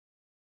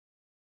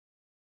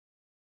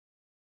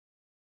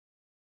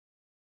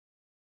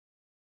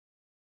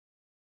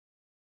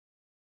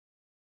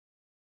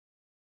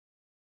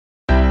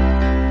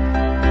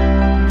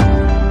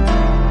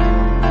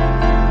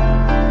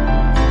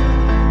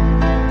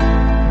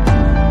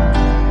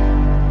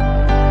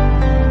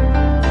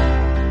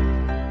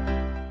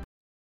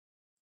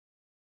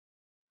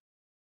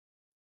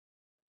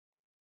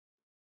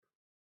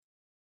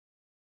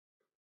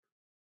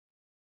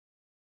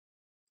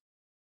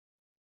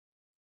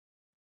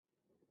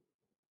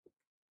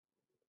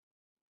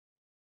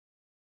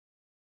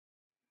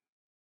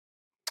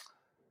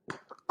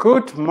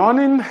Good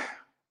morning,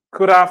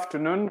 good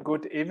afternoon,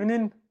 good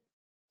evening,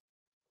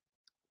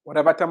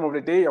 whatever time of the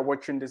day you're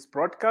watching this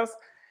broadcast.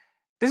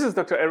 This is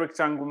Dr. Eric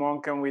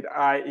Tangumonkem with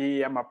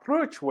IEM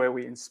Approach, where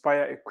we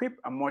inspire, equip,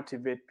 and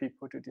motivate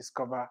people to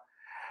discover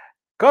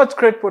God's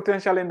great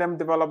potential in them,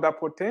 develop that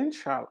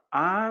potential,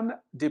 and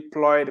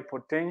deploy the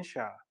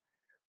potential.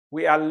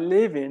 We are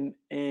living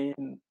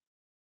in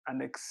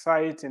an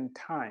exciting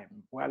time.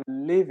 We are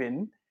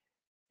living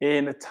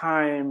in a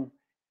time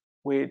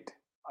with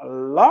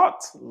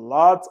lots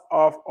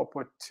of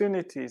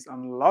opportunities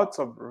and lots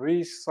of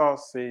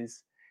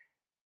resources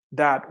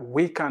that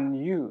we can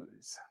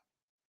use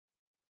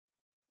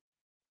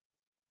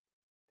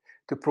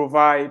to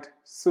provide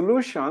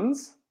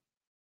solutions,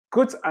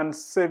 goods and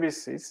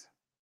services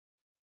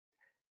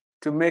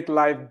to make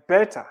life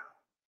better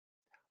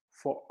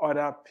for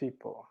other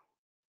people.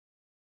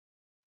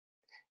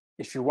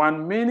 If you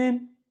want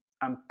meaning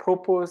and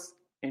purpose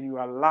in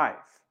your life,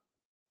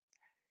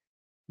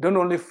 don't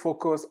only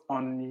focus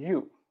on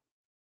you.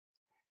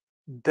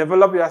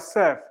 Develop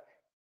yourself,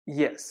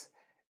 yes.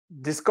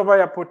 Discover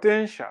your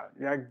potential,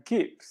 your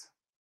gifts,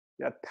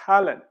 your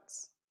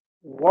talents.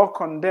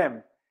 Work on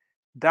them.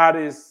 That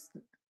is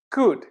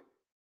good.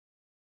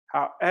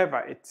 However,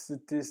 it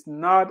is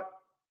not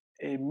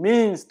a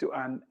means to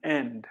an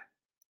end.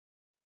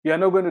 You are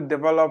not going to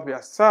develop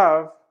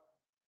yourself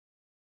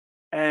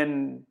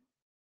and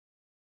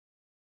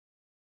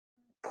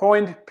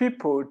point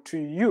people to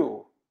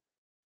you.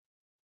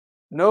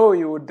 No,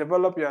 you will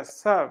develop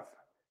yourself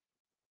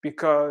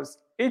because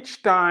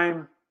each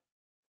time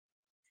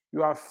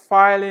you are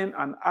filing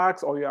an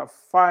axe or you are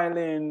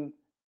filing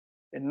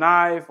a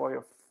knife or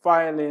you're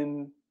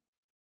filing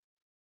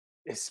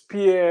a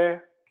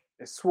spear,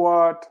 a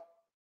sword,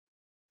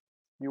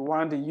 you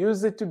want to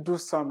use it to do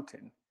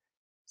something.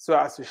 So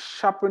as you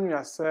sharpen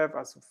yourself,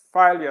 as you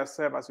file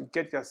yourself, as you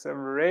get yourself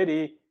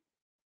ready,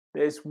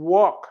 there is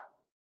work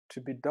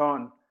to be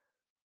done.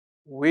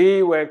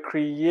 We were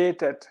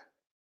created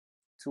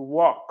to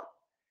work.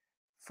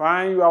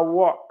 Find your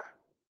work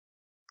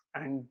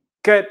and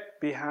get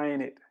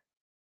behind it.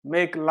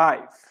 Make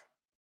life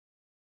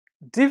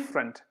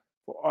different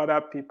for other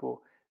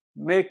people.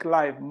 Make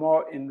life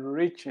more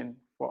enriching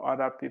for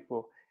other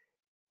people.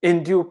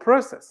 In due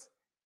process,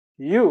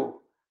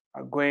 you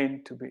are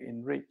going to be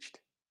enriched.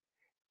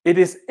 It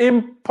is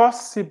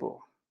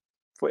impossible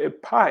for a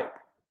pipe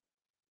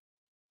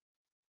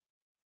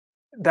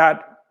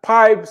that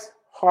pipes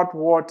hot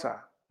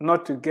water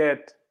not to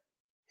get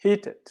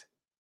heated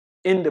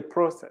in the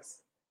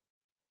process.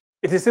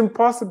 It is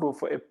impossible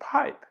for a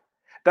pipe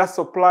that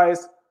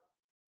supplies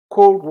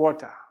cold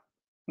water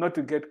not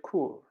to get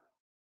cool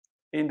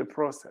in the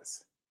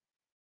process.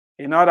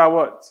 In other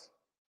words,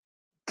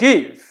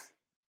 give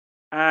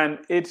and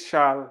it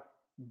shall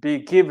be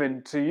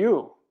given to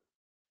you.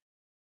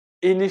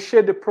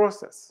 Initiate the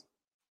process.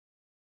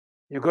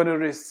 You're going to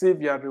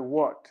receive your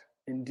reward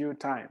in due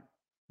time.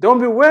 Don't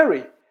be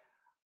weary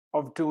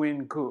of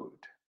doing good.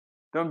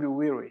 Don't be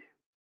weary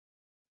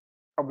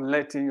of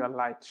letting your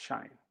light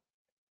shine.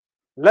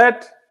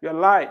 Let your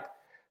light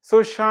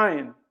so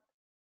shine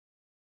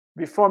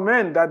before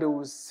men that they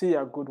will see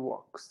your good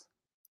works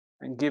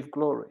and give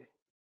glory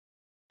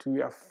to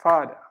your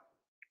Father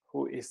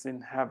who is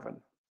in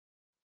heaven.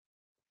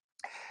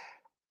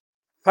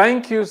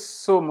 Thank you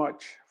so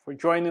much for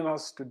joining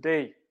us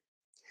today.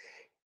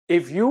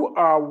 If you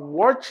are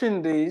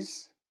watching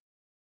this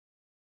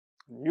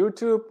on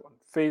YouTube, on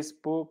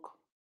Facebook,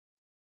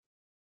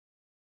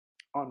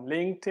 on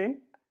LinkedIn,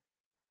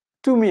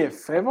 do me a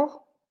favor,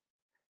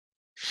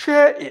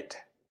 share it.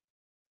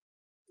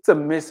 It's a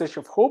message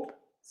of hope.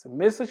 It's a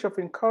message of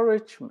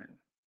encouragement.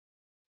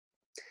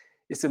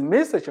 It's a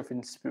message of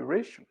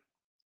inspiration.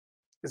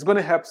 It's going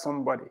to help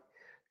somebody.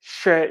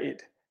 Share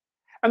it.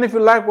 And if you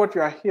like what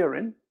you are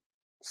hearing,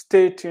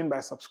 stay tuned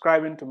by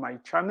subscribing to my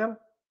channel.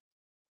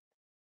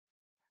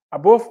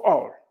 Above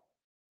all,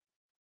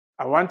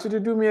 I want you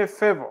to do me a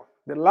favor.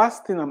 The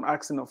last thing I'm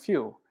asking of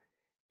you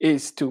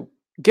is to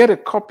get a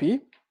copy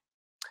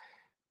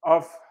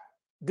of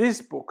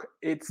this book.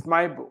 It's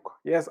my book.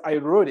 Yes, I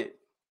wrote it.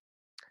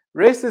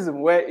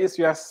 Racism, Where is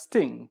Your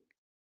Sting?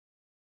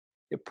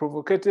 A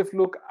provocative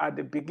look at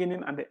the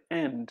beginning and the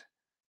end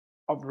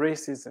of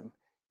racism.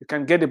 You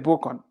can get the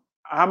book on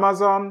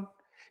Amazon.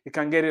 You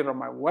can get it on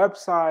my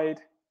website,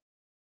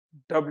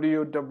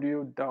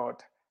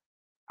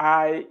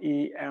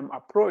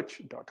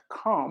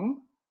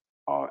 www.iemapproach.com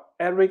or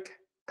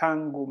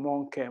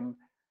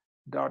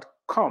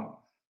erictangumonkem.com.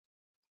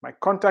 My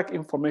contact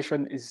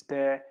information is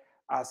there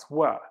as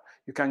well.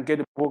 You can get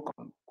a book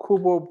on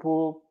Kubo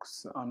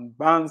Books, on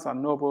Barnes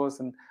and Nobles,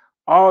 and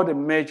all the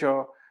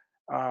major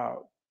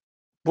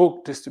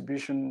book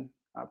distribution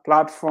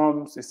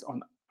platforms. It's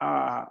on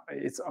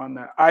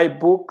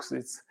iBooks.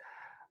 It's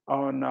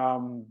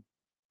on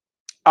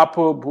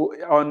Apple Book,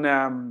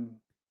 on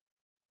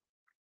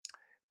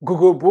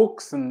Google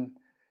Books, and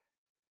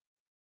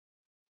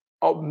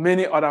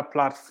many other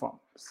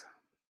platforms.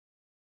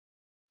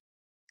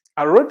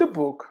 I wrote the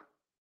book,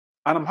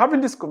 and I'm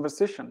having this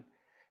conversation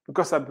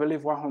because I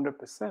believe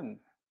 100%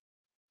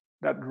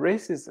 that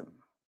racism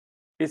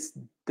is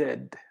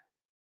dead.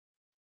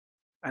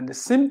 And the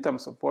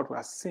symptoms of what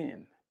we're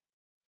seeing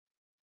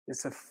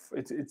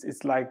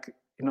it's like,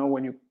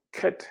 when you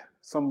cut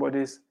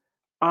somebody's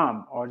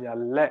arm or their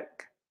leg,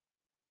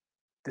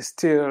 there's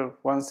still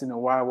once in a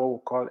while what we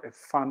call a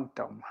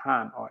phantom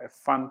hand or a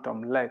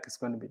phantom leg is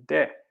going to be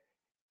there.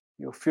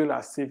 You feel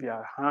as if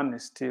your hand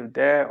is still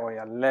there or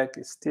your leg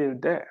is still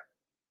there.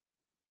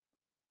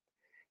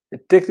 The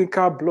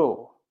technical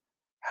blow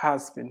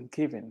has been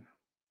given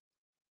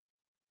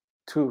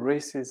to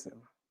racism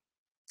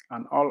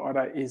and all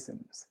other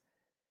isms.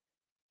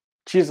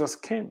 Jesus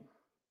came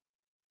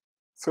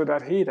so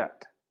that he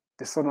that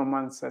the Son of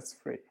Man sets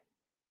free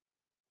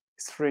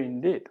is free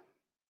indeed.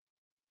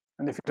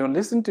 And if you don't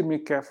listen to me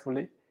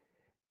carefully,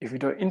 if you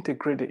don't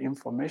integrate the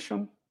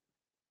information,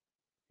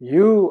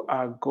 you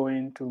are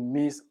going to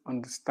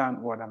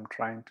misunderstand what I'm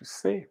trying to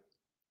say.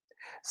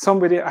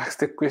 Somebody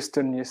asked a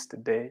question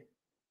yesterday,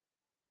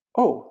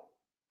 oh,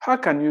 how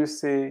can you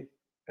say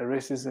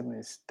racism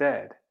is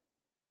dead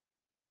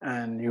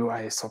and you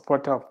are a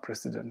supporter of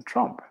President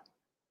Trump?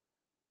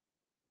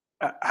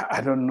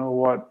 I don't know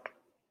what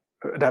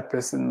that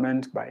person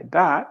meant by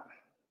that.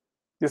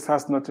 This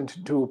has nothing to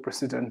do with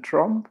President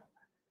Trump.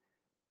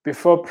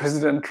 Before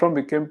President Trump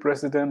became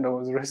president, there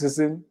was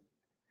racism.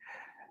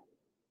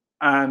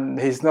 And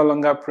he's no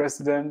longer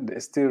president,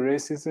 there's still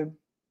racism.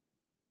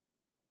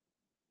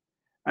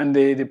 And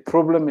the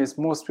problem is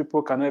most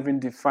people cannot even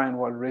define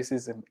what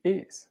racism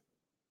is.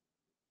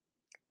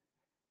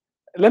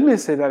 Let me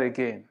say that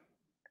again.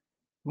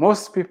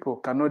 Most people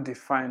cannot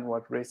define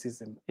what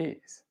racism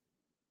is.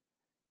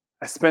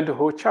 I spent a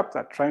whole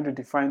chapter trying to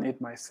define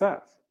it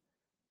myself.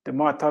 The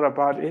more I thought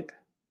about it,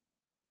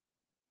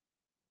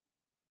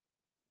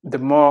 the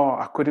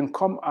more I couldn't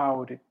come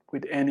out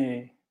with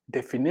any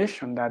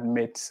definition that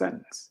made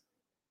sense.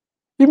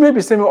 You may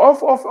be saying, of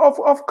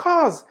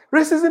course,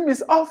 racism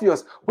is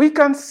obvious. We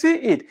can see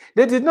it.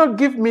 They did not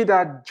give me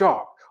that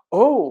job.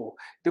 Oh,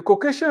 the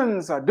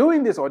Caucasians are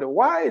doing this, or the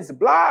whites,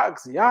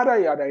 blacks,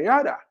 yada, yada,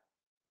 yada.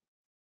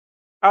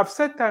 I've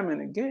said time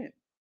and again,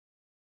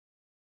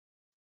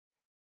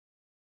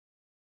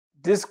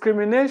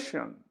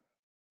 discrimination,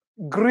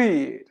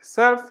 greed,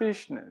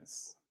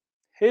 selfishness,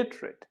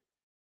 hatred,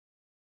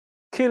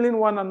 killing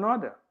one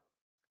another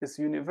is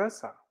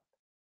universal.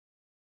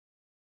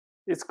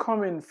 It's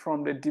coming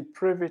from the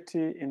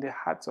depravity in the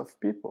hearts of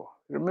people.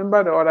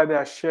 Remember the other day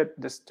I shared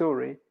the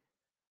story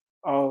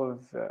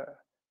of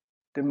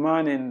the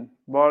man in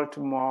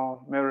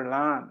Baltimore,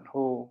 Maryland,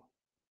 who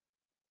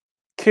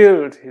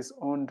killed his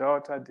own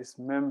daughter,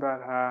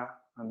 dismembered her,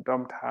 and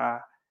dumped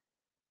her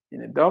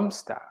in a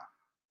dumpster.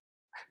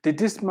 Did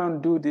this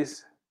man do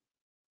this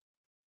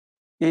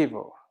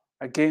evil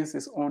against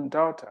his own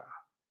daughter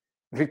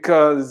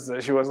because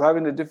she was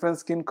having a different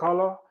skin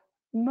color?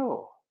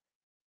 No.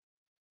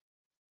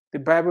 The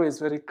Bible is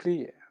very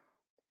clear.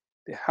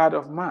 The heart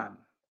of man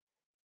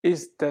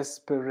is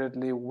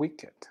desperately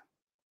wicked.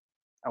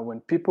 And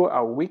when people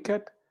are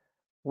wicked,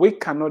 we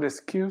cannot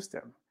excuse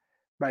them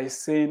by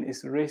saying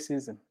it's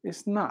racism.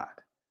 It's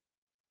not.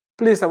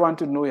 Please, I want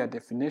to know your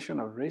definition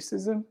of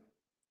racism.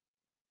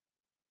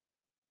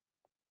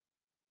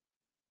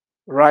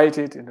 Write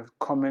it in the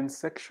comment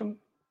section.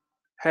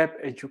 Help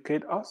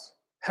educate us.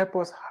 Help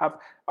us have,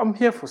 I'm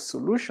here for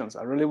solutions.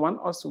 I really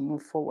want us to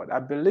move forward. I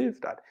believe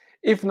that.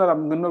 If not,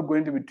 I'm not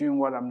going to be doing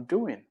what I'm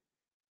doing.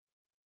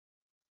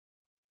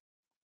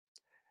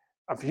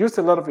 I've used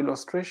a lot of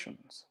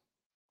illustrations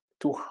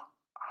to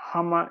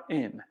hammer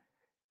in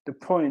the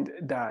point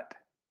that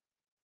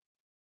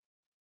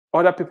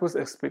other people's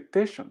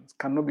expectations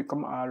cannot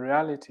become our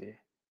reality,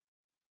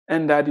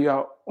 and that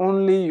you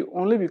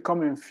only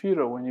become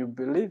inferior when you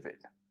believe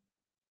it.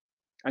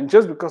 And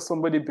just because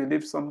somebody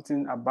believes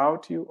something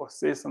about you or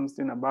says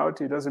something about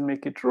you doesn't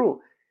make it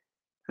true.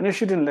 And you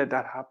shouldn't let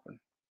that happen.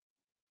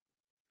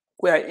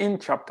 We are in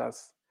chapter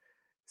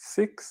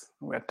 6.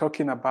 We're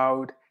talking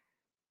about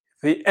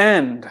the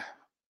end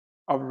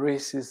of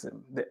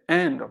racism. The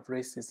end of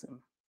racism.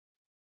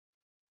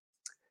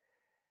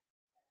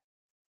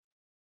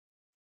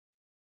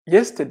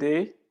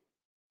 Yesterday,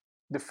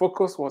 the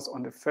focus was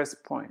on the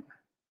first point.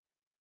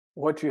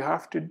 What you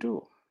have to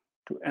do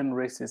to end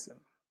racism.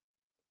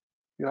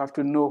 You have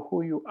to know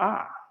who you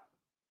are.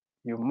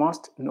 You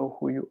must know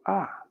who you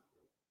are.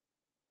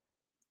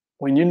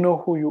 When you know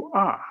who you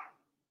are,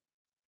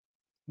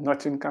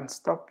 nothing can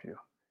stop you.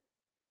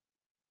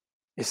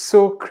 It's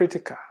so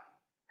critical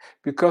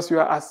because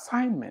your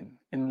assignment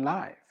in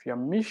life, your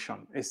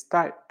mission is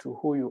tied to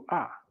who you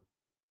are.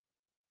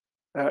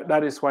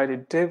 That is why the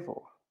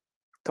devil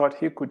thought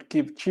he could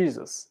give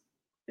Jesus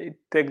a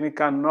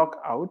technical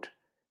knockout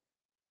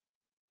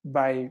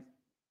by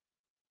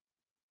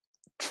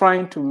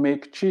trying to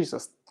make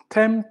Jesus,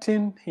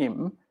 tempting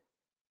him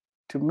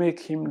to make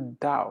him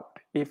doubt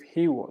if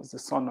he was the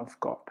Son of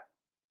God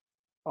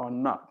or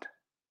not.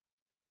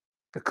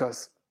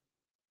 Because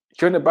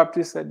John the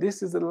Baptist said,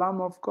 "This is the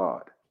Lamb of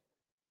God,"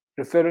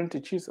 referring to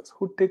Jesus,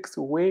 who takes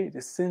away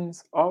the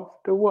sins of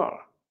the world.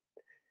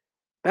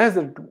 That's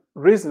the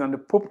reason and the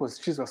purpose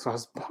Jesus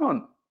was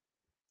born,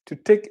 to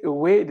take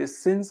away the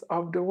sins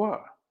of the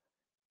world,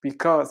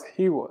 because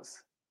he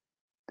was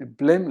the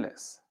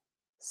blameless,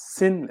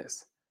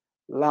 sinless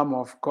Lamb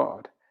of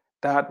God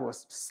that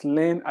was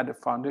slain at the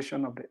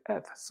foundation of the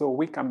earth so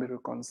we can be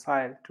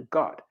reconciled to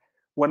God.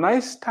 When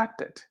I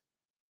started,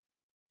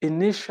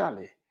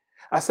 initially,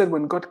 I said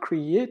when God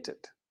created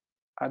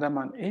Adam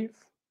and Eve,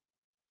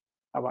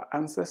 our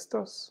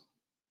ancestors,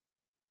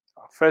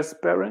 our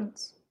first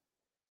parents,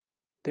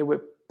 they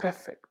were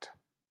perfect,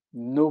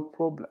 no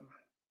problem.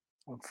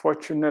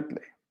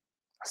 Unfortunately,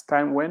 as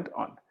time went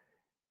on,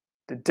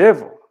 the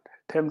devil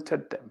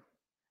tempted them,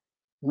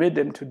 made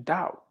them to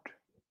doubt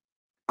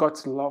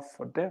God's love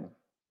for them.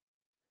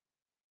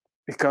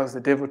 Because the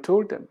devil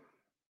told them,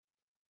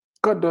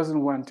 God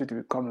doesn't want you to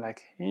become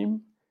like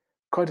him.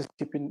 God is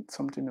keeping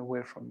something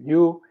away from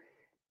you.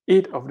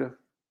 Eat of the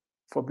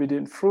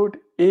forbidden fruit,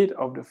 eat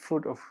of the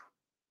fruit of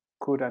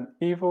good and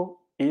evil,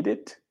 eat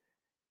it,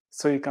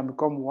 so you can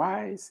become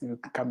wise, you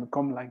can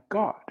become like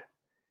God.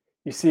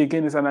 You see,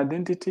 again, it's an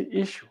identity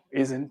issue,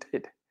 isn't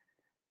it?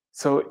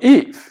 So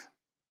Eve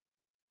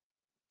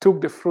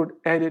took the fruit,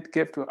 ate it,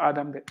 gave to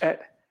Adam the ate,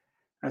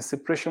 and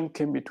separation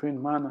came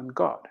between man and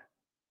God.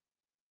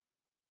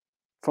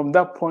 From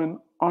that point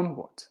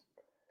onwards,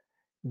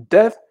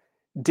 death,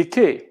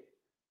 decay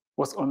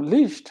was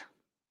unleashed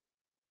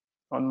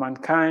on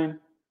mankind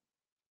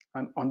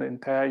and on the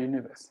entire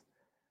universe.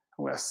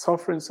 And we are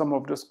suffering some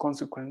of those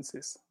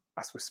consequences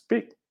as we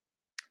speak.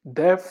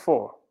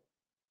 Therefore,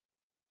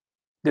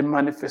 the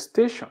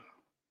manifestation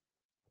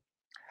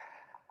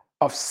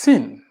of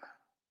sin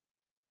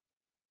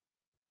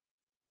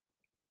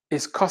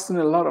is causing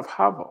a lot of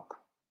havoc.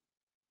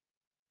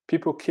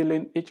 People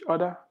killing each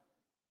other,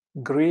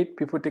 greed,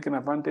 people taking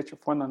advantage of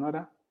one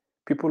another,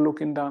 people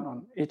looking down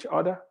on each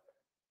other.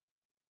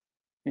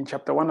 In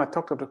chapter 1, I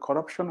talked of the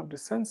corruption of the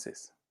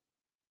senses.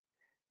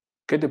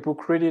 Get the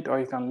book, read it, or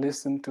you can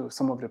listen to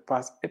some of the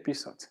past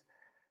episodes.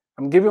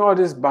 I'm giving all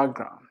this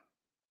background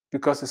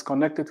because it's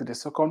connected to the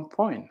second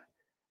point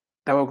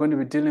that we're going to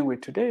be dealing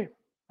with today,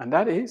 and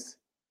that is,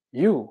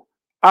 you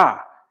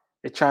are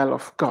a child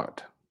of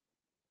God.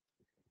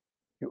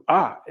 You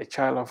are a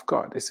child of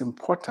God. It's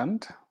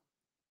important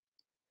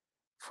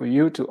for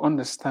you to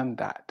understand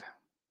that.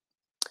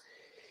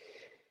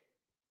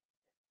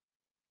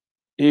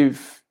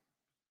 If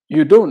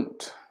you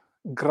don't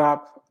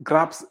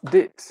grasp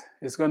this,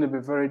 it's going to be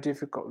very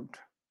difficult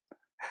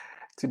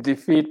to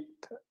defeat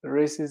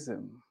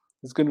racism.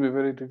 It's going to be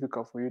very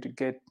difficult for you to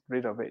get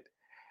rid of it.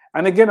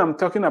 And again, I'm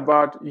talking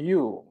about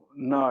you,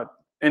 not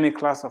any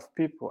class of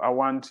people. I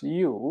want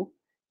you.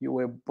 You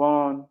were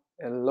born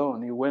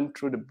alone. You went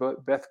through the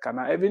birth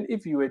canal. Even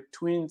if you were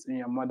twins in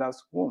your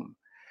mother's womb,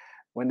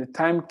 when the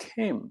time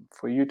came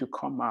for you to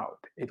come out,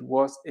 it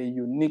was a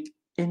unique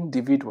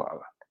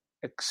individual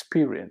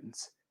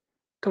experience.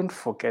 Don't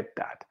forget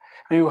that.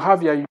 And you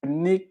have your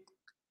unique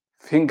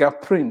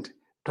fingerprint.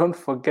 Don't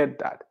forget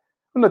that.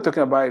 I'm not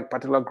talking about a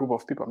particular group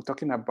of people. I'm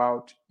talking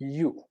about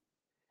you.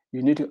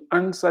 You need to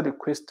answer the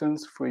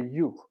questions for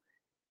you.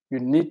 You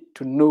need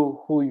to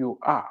know who you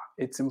are.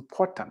 It's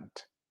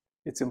important.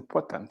 It's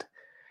important.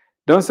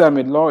 Don't say I'm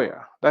a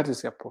lawyer. That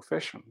is your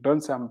profession.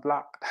 Don't say I'm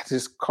black. That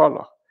is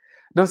color.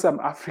 Don't say I'm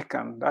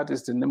African. That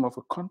is the name of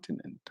a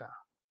continent.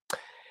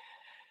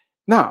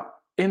 Now,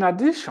 in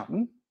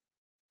addition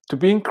to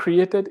being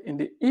created in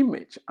the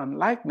image and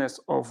likeness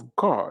of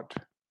God,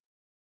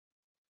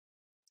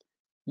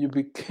 you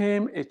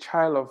became a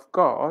child of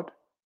God.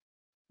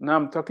 Now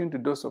I'm talking to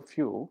those of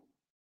you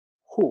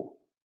who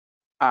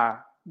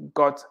are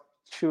God's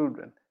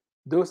children,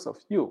 those of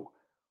you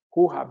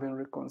who have been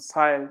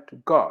reconciled to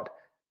God,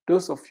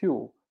 those of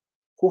you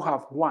who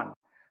have won.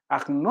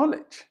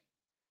 Acknowledge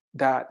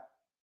that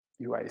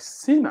you are a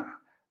sinner.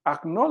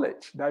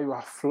 Acknowledge that you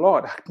are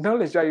flawed.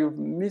 Acknowledge that you've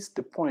missed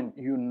the point.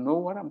 You know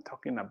what I'm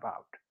talking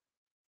about.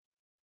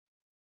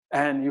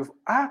 And you've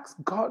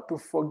asked God to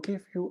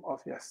forgive you of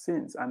your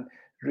sins and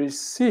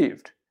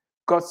received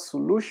God's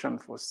solution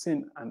for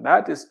sin, and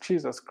that is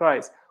Jesus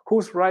Christ,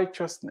 whose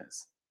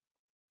righteousness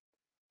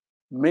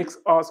makes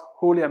us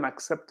holy and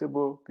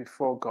acceptable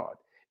before God.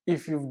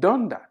 If you've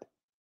done that,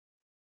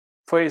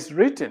 for it's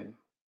written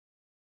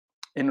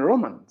in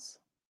Romans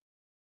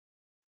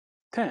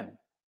 10,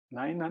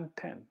 9 and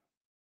 10,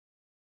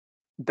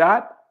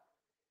 that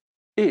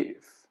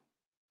if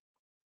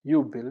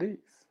you believe,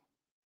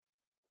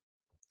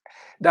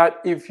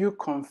 that if you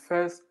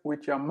confess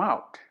with your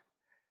mouth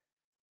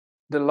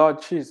the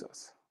Lord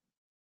Jesus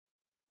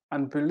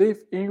and believe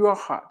in your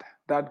heart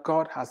that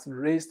God has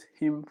raised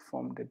him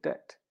from the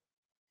dead,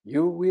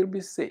 you will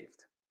be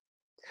saved.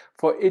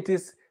 For it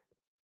is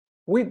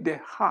with the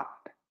heart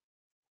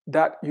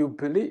that you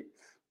believe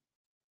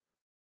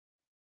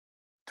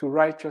to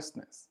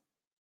righteousness,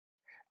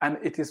 and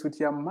it is with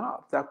your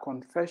mouth that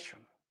confession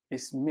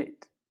is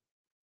made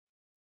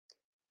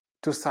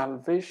to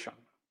salvation.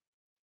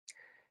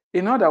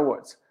 In other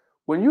words,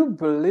 when you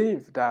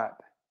believe that,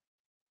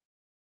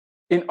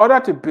 in order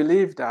to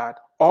believe that,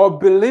 or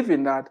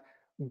believing that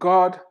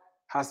God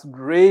has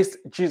raised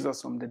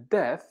Jesus from the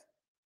dead,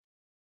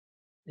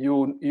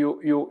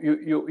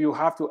 you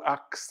have to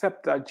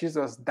accept that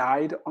Jesus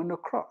died on the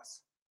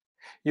cross.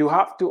 You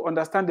have to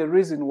understand the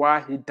reason why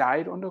he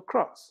died on the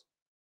cross.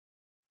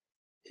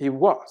 He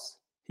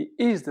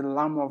is the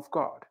Lamb of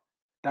God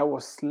that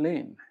was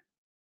slain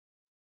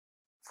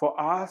for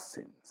our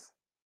sins.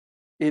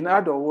 In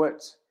other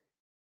words,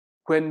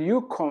 when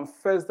you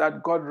confess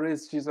that God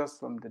raised Jesus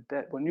from the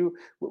dead, when you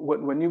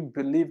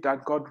believe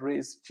that God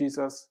raised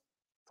Jesus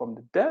from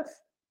the dead,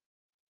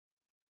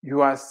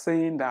 you are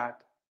saying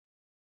that,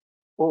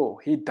 oh,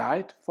 he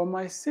died for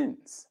my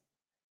sins,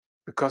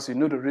 because you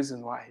know the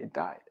reason why he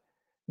died.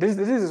 This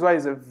is why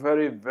it's a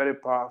very, very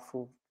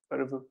powerful,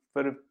 very,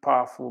 very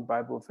powerful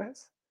Bible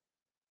verse.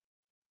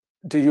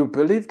 Do you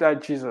believe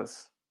that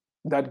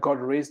God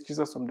raised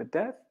Jesus from the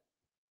dead?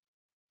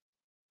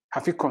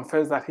 Have you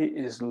confessed that he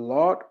is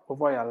Lord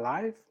over your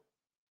life?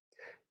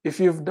 If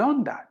you've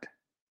done that,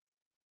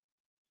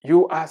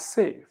 you are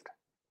saved.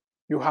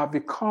 You have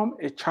become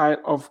a child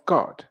of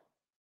God.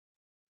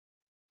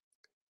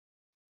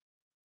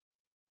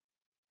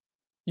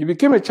 You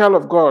became a child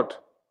of God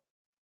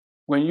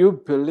when you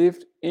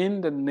believed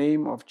in the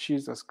name of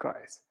Jesus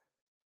Christ.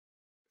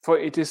 For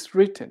it is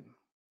written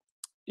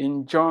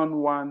in John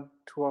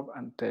 1:12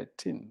 and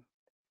 13,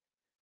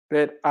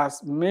 but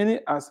as many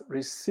as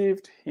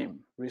received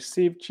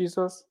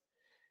Jesus,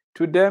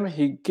 to them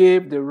he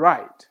gave the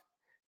right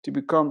to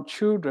become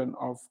children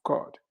of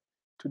God,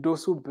 to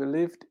those who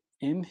believed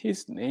in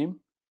his name,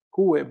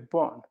 who were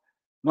born,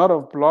 not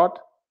of blood,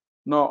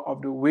 nor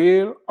of the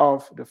will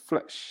of the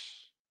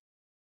flesh,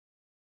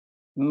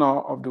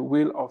 nor of the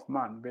will of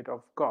man, but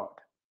of God.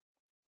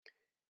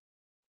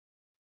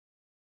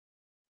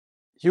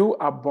 You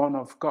are born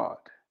of God.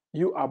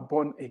 You are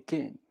born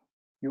again.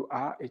 You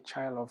are a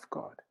child of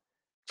God.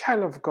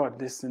 Child of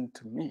God, listen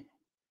to me.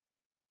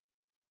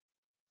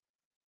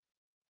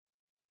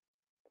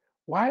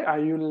 Why are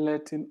you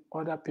letting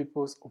other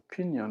people's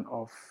opinion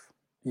of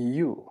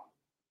you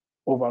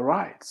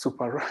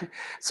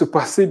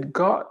supersede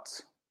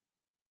God's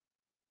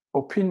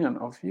opinion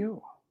of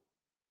you?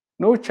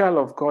 No child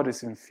of God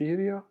is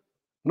inferior.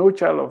 No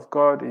child of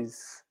God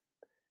is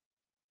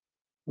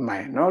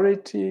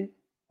minority.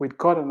 With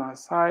God on our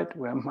side,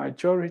 we're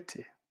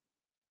majority.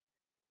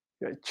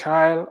 You're a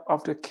child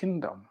of the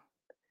kingdom.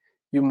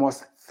 You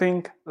must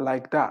think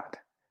like that.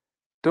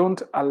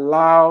 Don't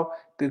allow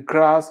the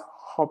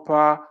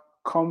grasshopper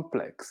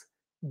complex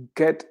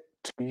get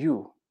to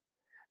you.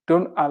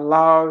 Don't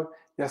allow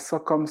your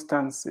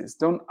circumstances.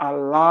 Don't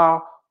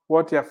allow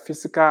what your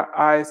physical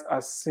eyes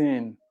are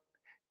seeing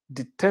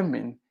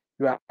determine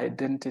your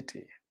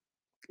identity.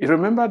 You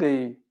remember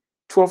the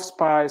 12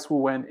 spies who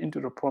went into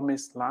the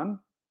promised land?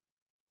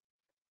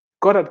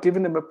 God had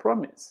given them a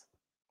promise.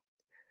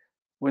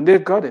 When they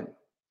got in,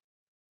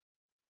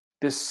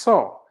 they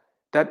saw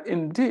that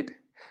indeed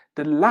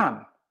the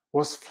land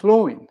was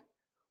flowing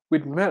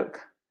with milk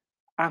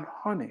and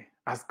honey,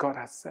 as God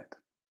had said.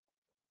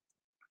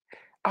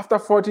 After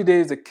 40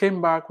 days, they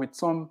came back with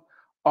some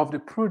of the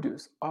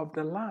produce of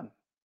the land.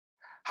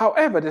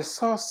 However, they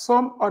saw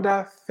some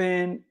other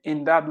thing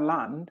in that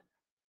land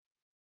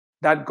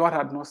that God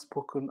had not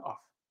spoken of.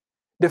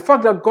 The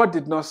fact that God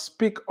did not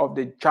speak of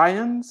the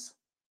giants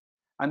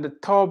and the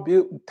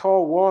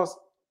tall walls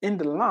in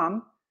the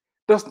land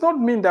does not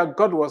mean that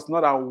God was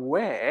not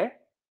aware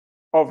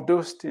of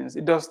those things.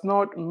 It does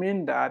not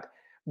mean that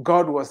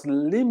God was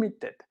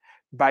limited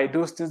by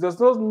those things. It does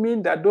not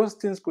mean that those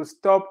things could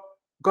stop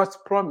God's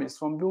promise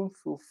from being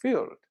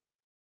fulfilled.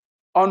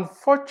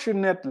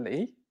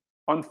 Unfortunately,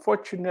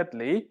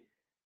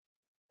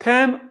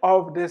 10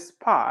 of the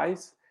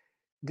spies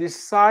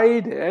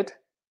decided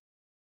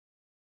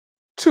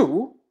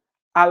to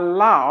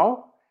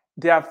allow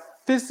their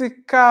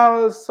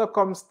physical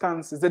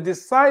circumstances. They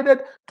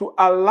decided to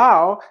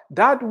allow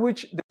that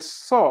which they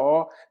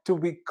saw to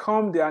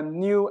become their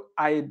new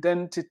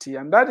identity.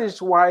 And that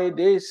is why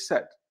they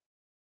said,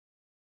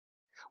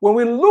 when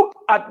we look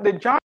at the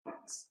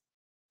giants,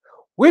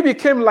 we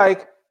became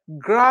like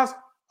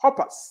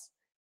grasshoppers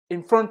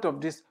in front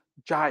of these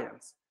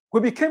giants. We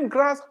became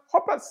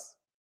grasshoppers.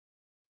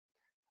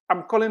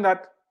 I'm calling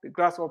that the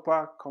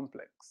grasshopper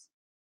complex.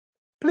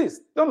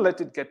 Please don't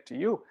let it get to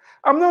you.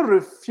 I'm not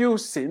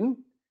refusing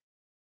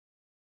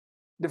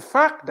the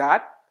fact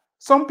that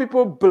some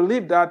people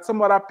believe that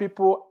some other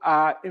people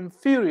are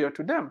inferior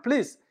to them.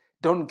 Please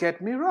don't get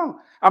me wrong.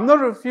 I'm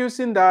not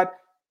refusing that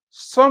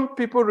some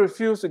people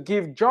refuse to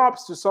give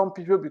jobs to some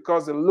people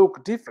because they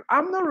look different.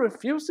 I'm not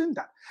refusing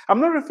that. I'm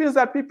not refusing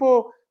that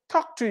people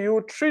talk to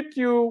you, treat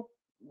you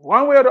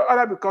one way or the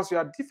other because you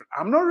are different.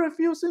 I'm not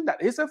refusing that.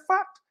 It's a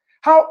fact.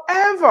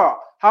 However,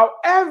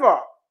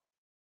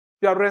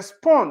 your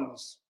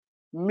response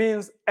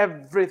means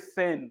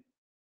everything.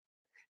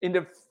 In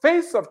the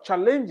face of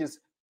challenges,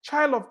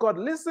 child of God,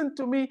 listen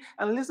to me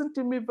and listen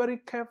to me very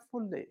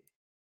carefully.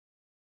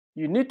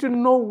 You need to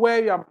know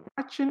where your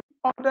matching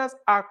orders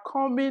are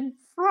coming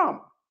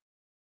from.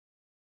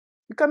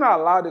 You cannot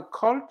allow the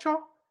culture,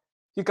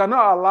 you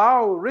cannot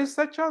allow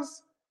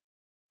researchers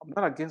I'm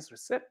not against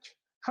research.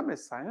 I'm a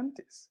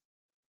scientist.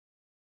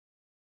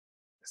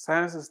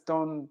 Science is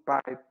done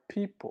by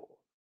people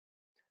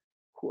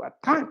who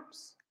at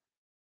times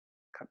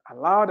can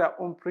allow their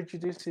own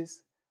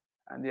prejudices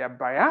and their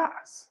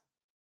bias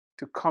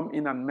to come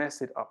in and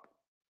mess it up.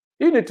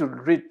 You need to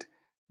read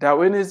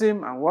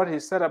Darwinism and what he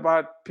said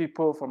about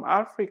people from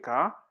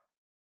Africa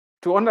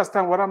to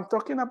understand what I'm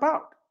talking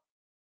about,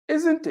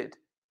 isn't it?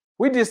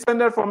 We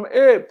descended from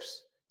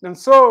apes, and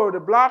so the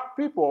black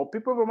people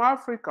from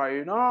Africa,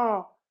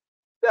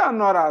 they are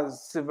not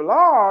as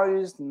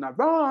civilized and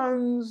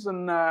advanced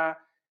and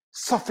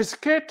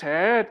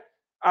sophisticated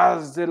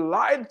as the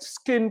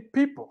light-skinned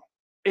people,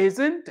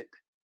 isn't it?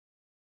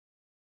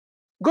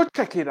 Go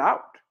check it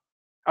out.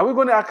 Are we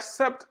going to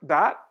accept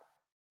that?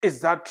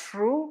 Is that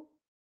true?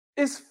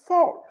 It's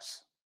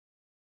false.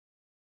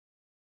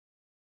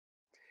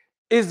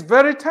 It's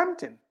very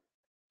tempting,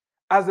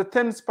 as the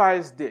 10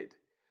 spies did,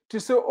 to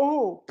say,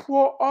 oh,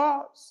 poor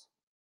us.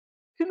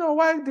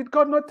 Why did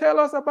God not tell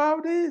us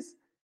about this?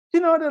 The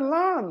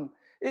land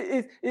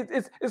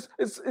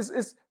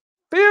it's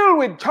filled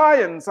with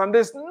giants, and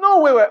there's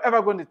no way we're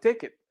ever going to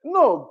take it.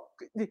 No.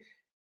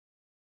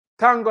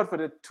 Thank God for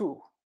the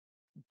two,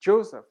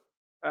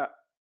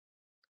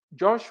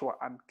 Joshua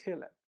and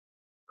Caleb,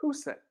 who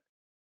said,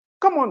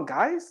 come on,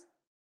 guys.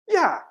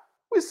 Yeah,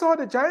 we saw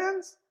the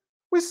giants.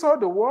 We saw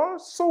the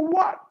walls. So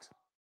what?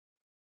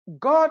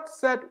 God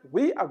said,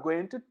 we are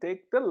going to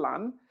take the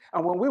land.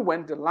 And when we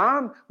went, the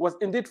land was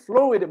indeed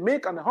flowing with the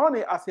milk and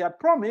honey as he had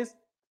promised.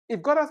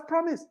 If God has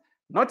promised,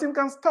 nothing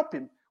can stop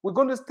him. We're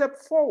going to step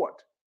forward.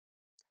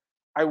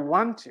 I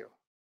want you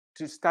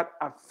to start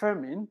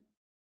affirming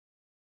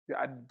your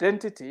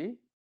identity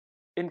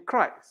in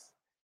Christ.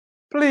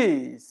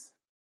 Please,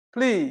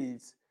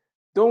 please,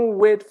 don't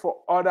wait for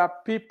other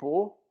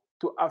people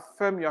to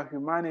affirm your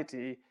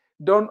humanity.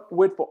 Don't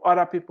wait for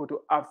other people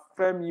to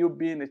affirm you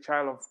being a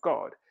child of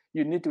God.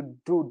 You need to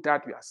do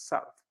that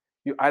yourself.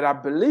 You either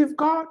believe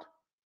God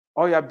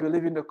or you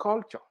believe in the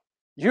culture.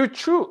 You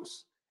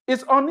choose.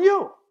 It's on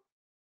you.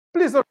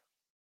 Please don't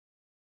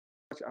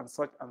such and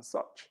such and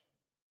such.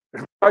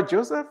 Remember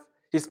Joseph?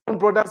 His own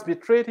brothers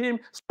betrayed him,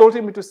 sold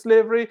him into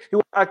slavery. He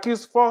was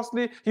accused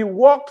falsely. He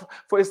worked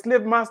for a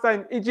slave master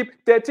in Egypt,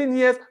 13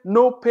 years,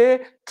 no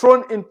pay,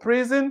 thrown in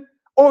prison.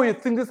 Oh, you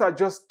think these are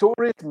just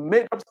stories,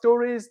 made up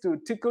stories to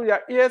tickle your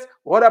ears?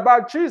 What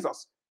about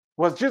Jesus?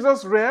 Was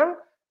Jesus real?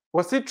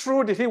 Was he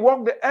true? Did he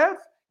walk the earth?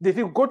 Did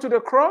he go to the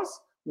cross?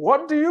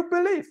 What do you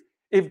believe?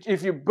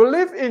 If you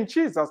believe in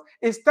Jesus,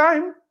 it's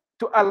time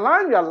to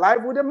align your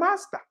life with the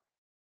master.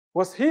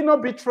 Was he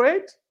not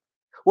betrayed?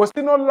 Was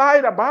he not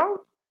lied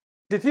about?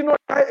 Did he not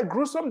die a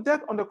gruesome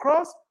death on the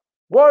cross?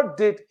 What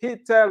did he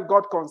tell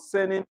God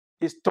concerning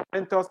his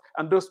tormentors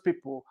and those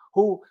people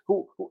the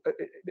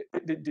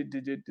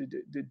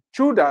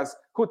Judas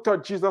who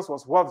thought Jesus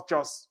was worth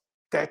just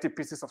 30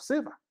 pieces of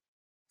silver?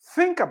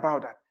 Think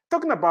about that.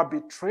 Talking about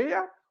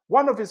betrayal,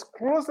 one of his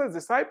closest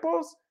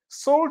disciples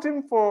sold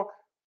him for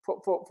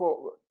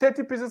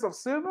 30 pieces of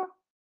silver.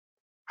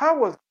 How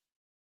was it?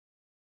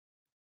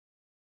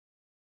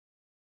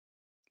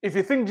 If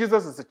you think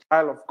Jesus is a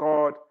child of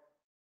God,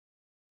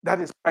 that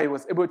is why he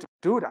was able to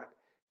do that.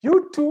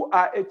 You too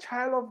are a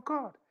child of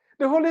God.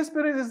 The Holy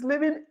Spirit is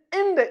living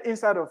in the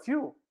inside of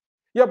you.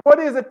 Your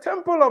body is a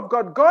temple of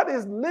God. God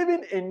is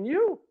living in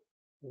you.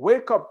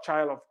 Wake up,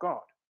 child of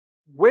God.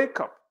 Wake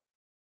up.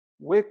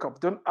 Wake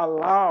up. Don't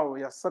allow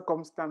your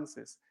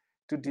circumstances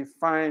to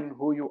define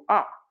who you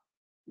are.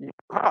 You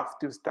have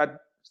to start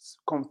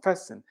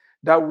confessing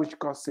that which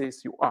God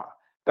says you are.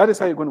 That is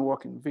how you're going to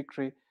walk in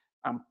victory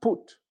and put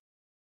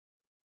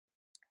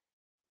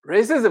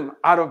racism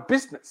out of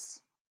business.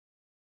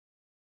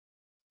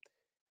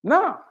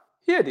 Now,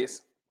 hear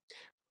this.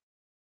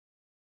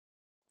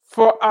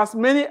 For as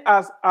many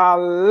as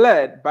are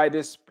led by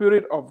the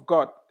Spirit of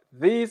God,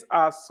 these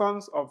are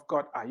sons of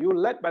God. Are you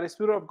led by the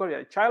Spirit of God? You're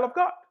a child of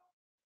God.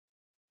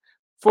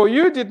 For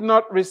you did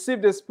not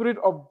receive the spirit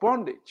of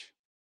bondage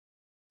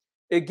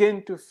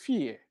again to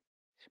fear,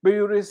 but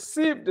you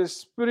received the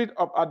spirit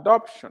of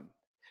adoption,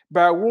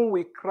 by whom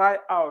we cry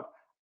out,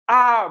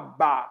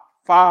 Abba,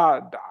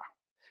 Father.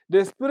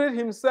 The Spirit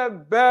himself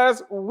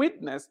bears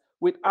witness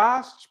with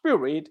our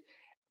spirit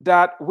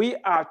that we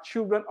are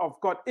children of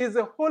God. Is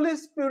the Holy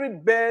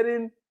Spirit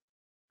bearing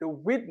the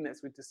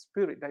witness with the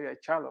Spirit that you're a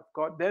child of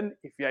God? Then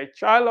if you're a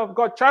child of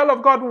God,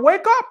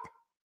 wake up.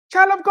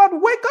 Child of God,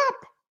 wake up.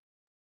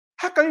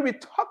 How can you be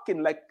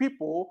talking like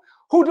people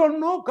who don't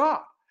know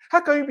God? How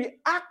can you be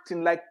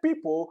acting like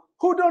people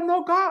who don't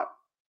know God?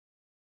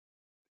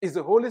 Is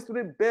the Holy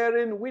Spirit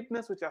bearing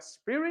witness with your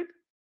spirit?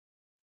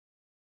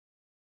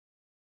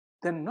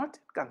 Then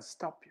nothing can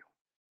stop you.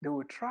 They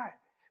will try,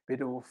 but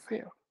they will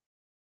fail.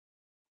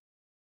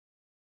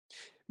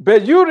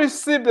 But you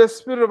receive the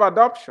spirit of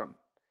adoption,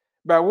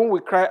 by whom we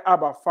cry,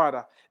 Abba,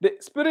 Father. The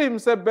Spirit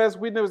himself bears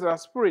witness with our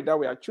spirit that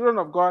we are children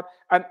of God,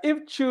 and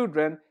if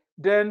children,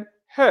 then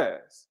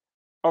heirs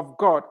of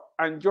God,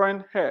 and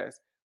joint heirs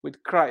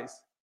with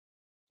Christ.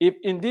 If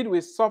indeed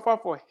we suffer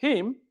for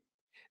him,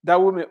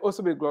 that we may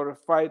also be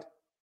glorified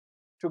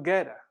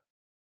together.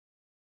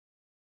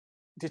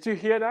 Did you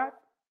hear that?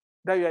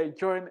 That you are a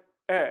joint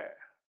heir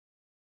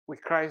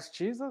with Christ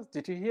Jesus?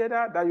 Did you hear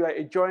that? That you are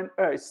a joint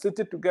heir,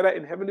 seated together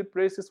in heavenly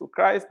places with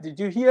Christ? Did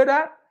you hear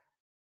that?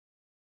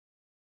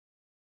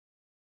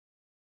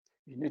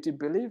 You need to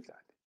believe that.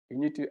 You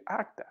need to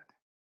act that.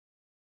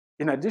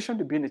 In addition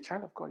to being a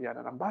child of God, you are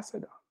an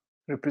ambassador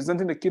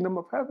representing the kingdom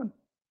of heaven.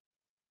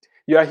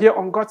 You are here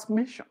on God's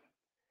mission.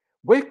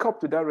 Wake up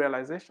to that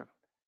realization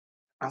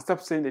and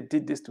stop saying they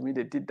did this to me,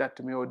 they did that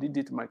to me, or they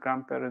did it to my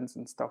grandparents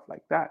and stuff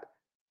like that.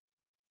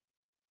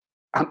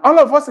 And all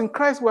of us in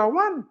Christ, we are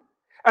one.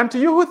 And to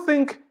you who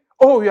think,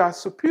 oh, you are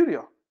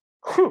superior,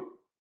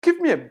 give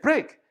me a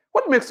break.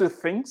 What makes you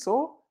think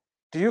so?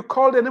 Do you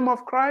call the name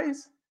of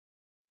Christ?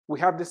 We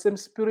have the same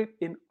spirit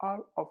in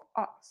all of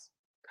us.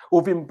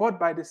 We've been bought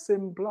by the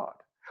same blood.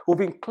 We've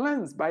been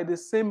cleansed by the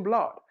same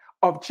blood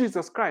of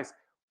Jesus Christ.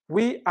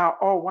 We are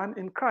all one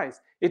in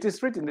Christ. It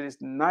is written, there is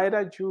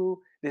neither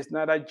Jew, there is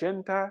neither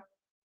Gentile.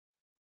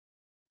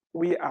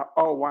 We are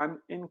all one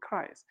in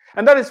Christ.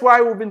 And that is why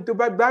the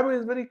Bible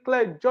is very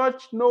clear.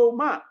 Judge no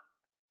man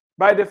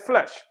by the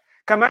flesh.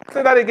 Can I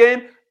say that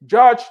again?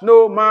 Judge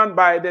no man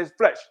by the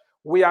flesh.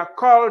 We are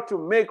called to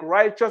make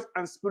righteous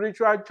and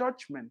spiritual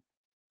judgment.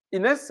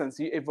 In essence,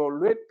 you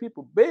evaluate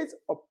people based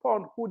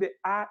upon who they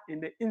are in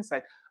the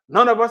inside.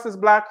 None of us is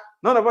black.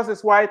 None of us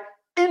is white.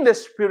 In the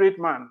spirit,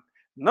 man.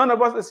 None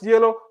of us is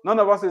yellow. None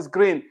of us is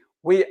green.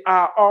 We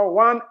are all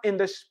one in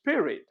the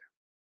spirit.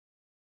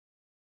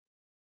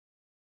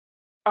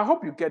 I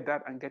hope you get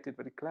that and get it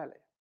very clearly.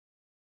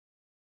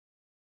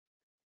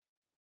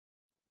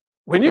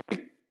 When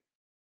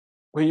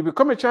you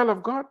become a child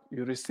of God,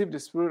 you receive the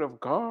Spirit of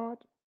God,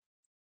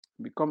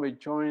 become a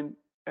joint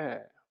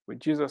heir with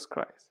Jesus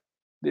Christ.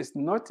 There's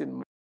nothing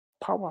more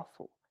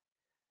powerful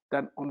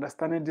than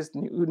understanding this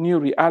new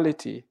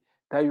reality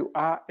that you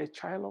are a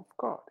child of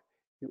God.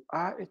 You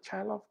are a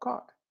child of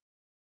God.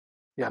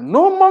 You are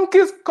no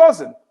monkey's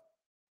cousin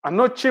and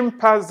no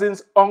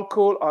chimpanzee's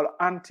uncle or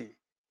auntie.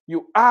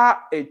 You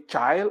are a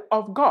child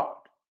of God.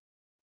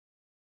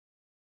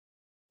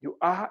 You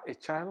are a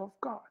child of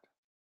God.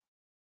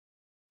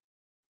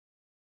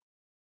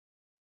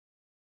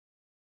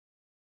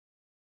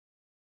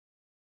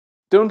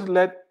 Don't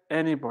let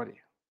anybody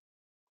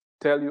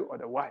tell you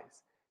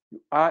otherwise.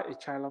 You are a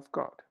child of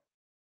God.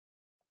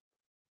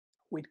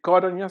 With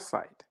God on your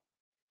side,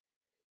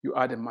 you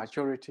are the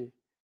majority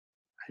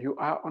and you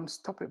are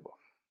unstoppable.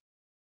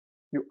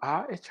 You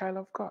are a child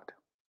of God.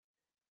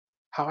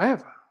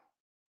 However,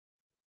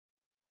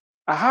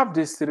 I have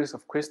this series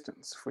of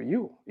questions for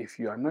you, if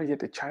you are not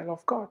yet a child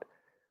of God,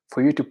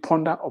 for you to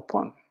ponder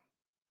upon.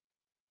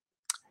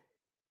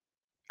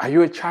 Are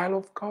you a child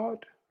of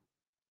God?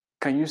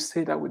 Can you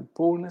say that with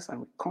boldness and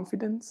with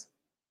confidence?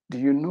 Do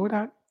you know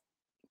that?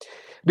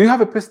 Do you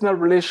have a personal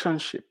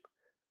relationship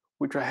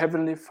with your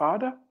Heavenly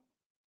Father?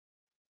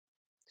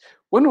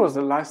 When was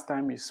the last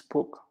time you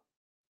spoke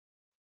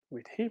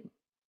with Him?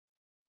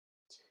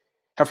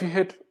 Have you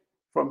heard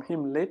from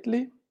Him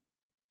lately?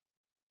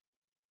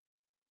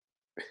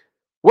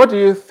 What do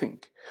you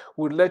think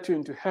would let you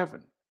into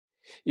heaven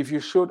if you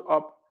showed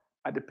up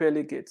at the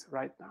pearly gates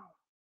right now?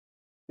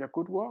 Your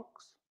good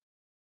works?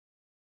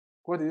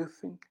 What do you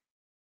think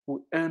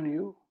will earn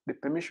you the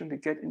permission to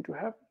get into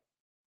heaven?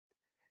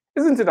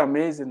 Isn't it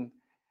amazing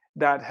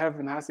that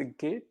heaven has a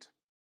gate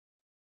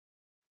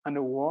and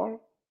a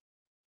wall?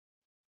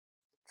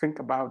 Think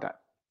about that.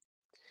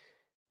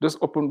 Those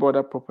open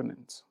border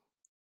proponents.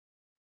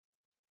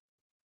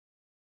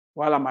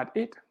 While I'm at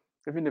it,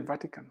 even the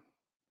Vatican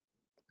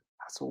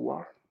has a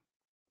wall.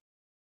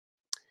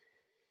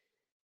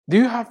 Do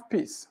you have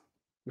peace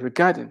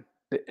regarding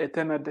the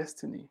eternal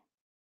destiny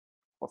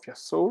of your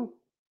soul?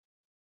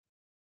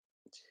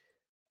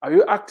 Are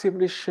you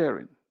actively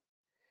sharing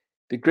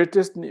the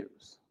greatest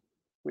news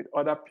with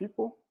other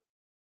people?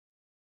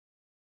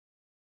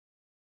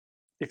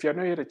 If you're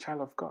not yet a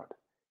child of God,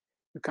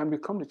 you can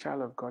become the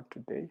child of God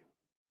today.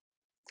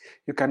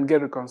 You can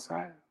get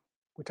reconciled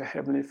with a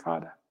Heavenly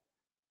Father.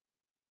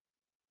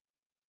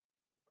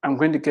 I'm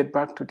going to get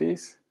back to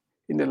this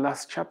in the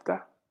last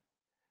chapter.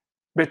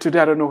 But today,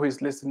 I don't know who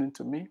is listening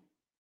to me.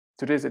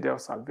 Today is the day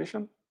of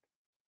salvation.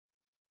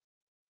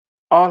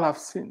 All have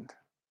sinned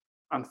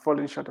and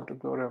fallen short of the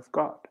glory of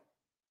God.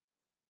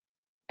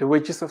 The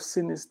wages of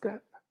sin is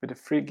death, but the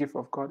free gift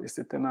of God is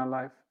eternal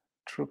life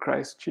through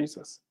Christ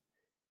Jesus.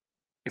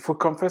 If we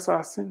confess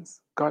our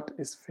sins, God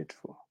is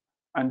faithful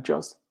and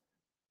just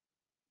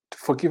to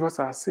forgive us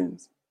our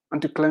sins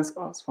and to cleanse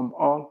us from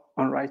all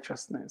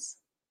unrighteousness.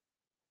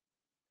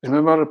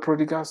 Remember the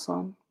prodigal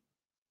son?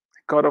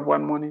 God of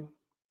one morning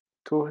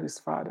told his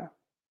father,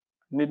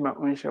 I need my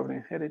own share of the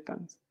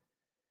inheritance.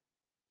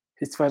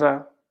 His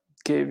father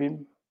gave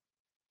him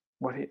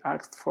what he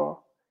asked for.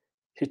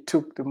 He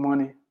took the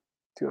money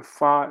to a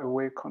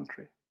far-away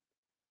country.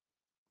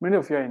 Many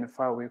of you are in a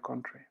far-away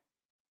country.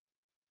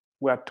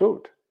 We are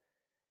told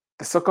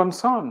the second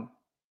son,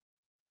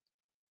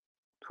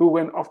 who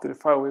went off to the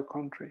faraway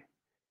country,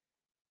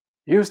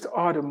 used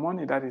all the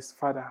money that his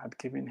father had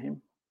given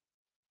him.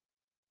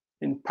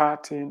 in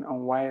partying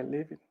and while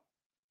living.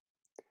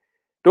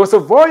 There was a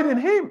void in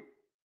him.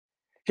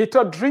 He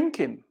thought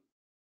drinking,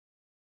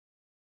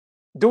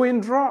 doing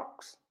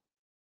drugs,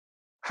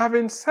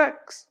 having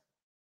sex,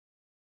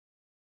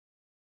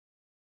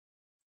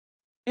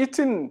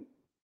 eating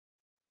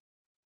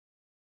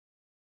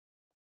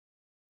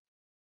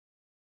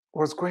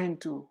was going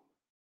to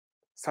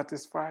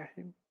satisfy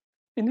him.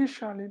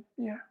 Initially,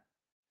 yeah.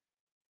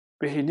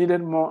 But he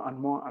needed more and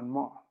more and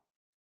more.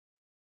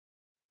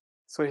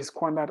 So he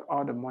squandered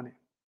all the money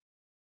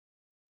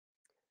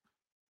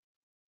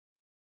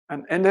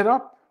and ended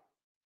up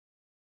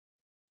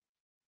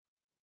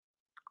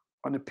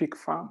on a pig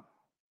farm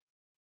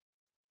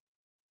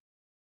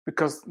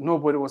because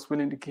nobody was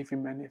willing to give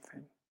him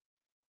anything.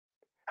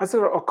 Has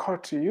it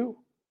occurred to you?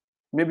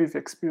 Maybe you've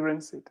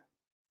experienced it.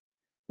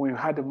 When you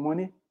had the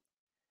money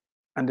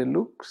and the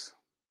looks,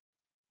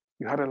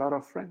 you had a lot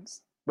of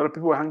friends. A lot of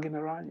people were hanging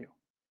around you,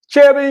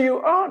 cheering you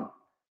on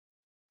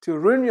to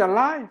ruin your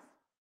life.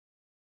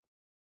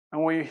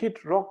 And when you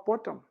hit rock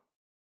bottom,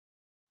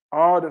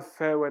 all the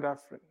fair weather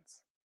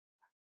friends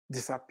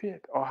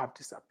disappeared or have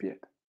disappeared.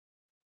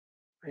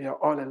 And you're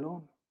all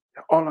alone.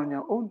 You're all on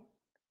your own.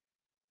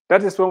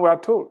 That is when we are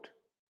told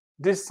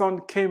this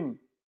son came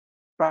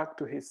back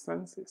to his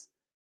senses.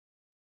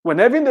 When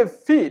having the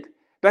feed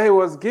that he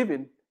was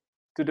given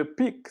to the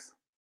pigs,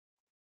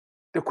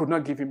 they could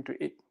not give him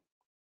to eat.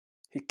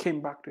 He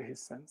came back to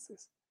his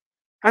senses.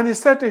 And he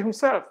said to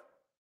himself,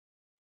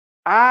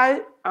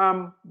 I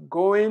am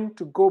going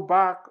to go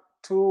back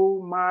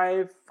to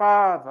my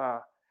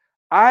father.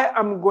 I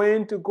am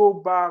going to go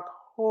back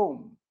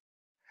home.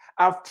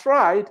 I've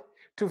tried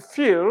to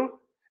fill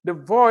the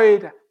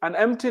void and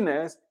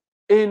emptiness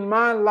in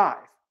my life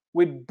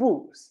with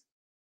booze.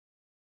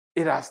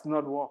 It has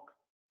not worked.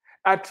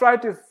 I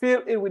tried to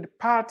fill it with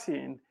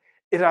partying.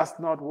 It has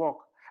not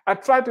worked. I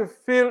tried to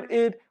fill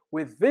it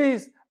with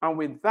this and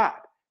with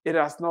that. It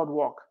has not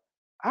worked.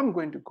 I'm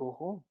going to go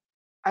home.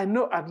 I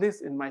know at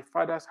least in my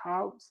father's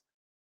house,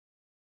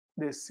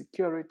 there's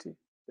security,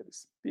 there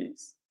is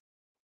peace.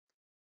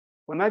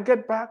 When I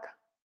get back,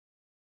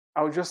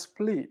 I'll just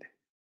plead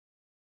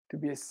to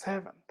be a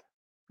servant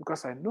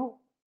because I know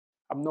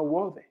I'm not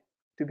worthy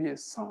to be a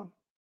son.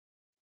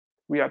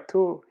 We are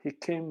told he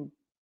came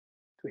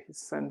to his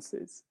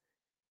senses.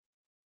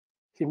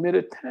 He made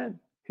a turn.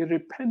 He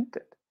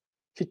repented.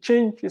 He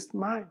changed his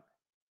mind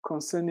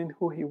concerning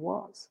who he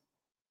was.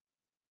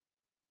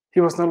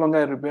 He was no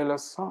longer a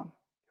rebellious son.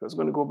 He was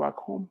going to go back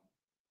home.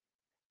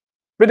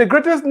 But the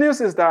greatest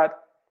news is that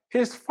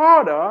his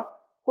father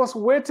was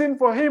waiting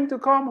for him to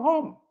come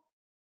home.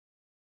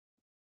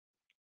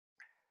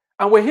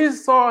 And when he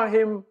saw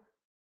him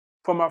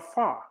from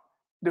afar,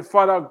 the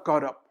father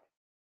got up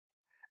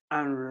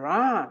and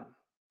ran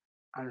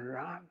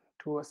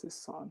towards his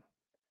son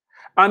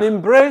and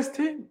embraced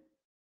him.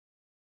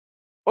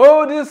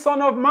 Oh, this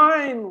son of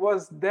mine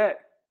was dead.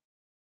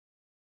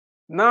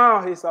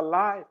 Now he's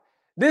alive.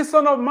 This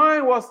son of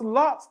mine was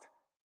lost.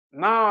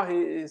 Now he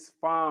is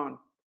found.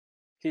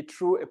 He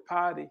threw a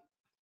party.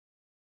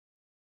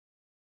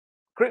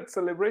 Great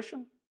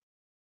celebration.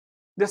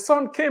 The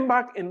son came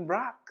back in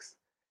rags.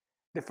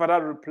 The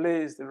father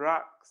replaced the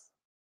rags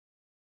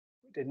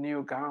with a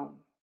new gown,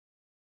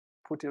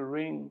 put a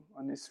ring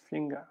on his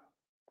finger,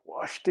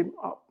 washed him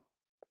up.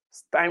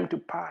 It's time to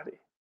party.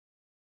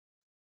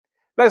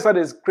 That's why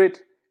there's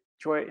great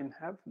joy in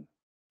heaven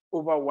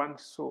over one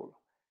soul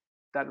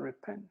that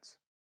repents,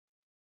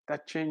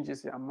 that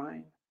changes their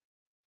mind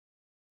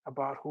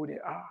about who they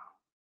are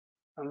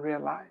and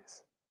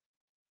realize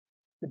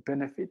the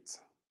benefits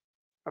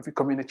of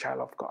becoming a child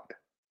of God.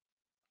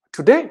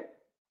 Today,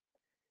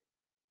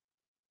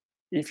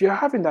 if you're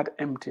having that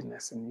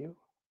emptiness in you,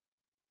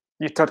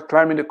 you thought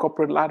climbing the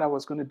corporate ladder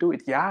was going to do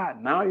it. Yeah,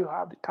 now you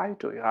have the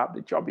title, you have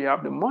the job, you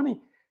have the money.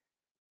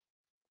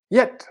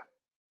 Yet,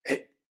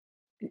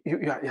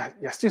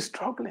 you're still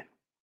struggling.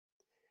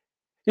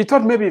 You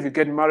thought maybe if you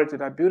get married to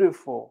that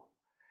beautiful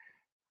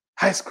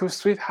high school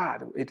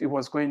sweetheart, it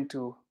was going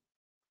to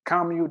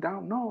calm you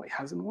down. No, it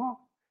hasn't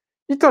worked.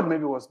 You thought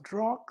maybe it was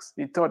drugs.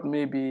 You thought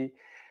maybe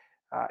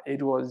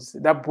it was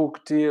that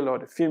book deal or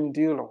the film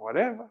deal or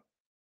whatever.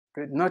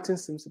 But nothing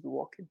seems to be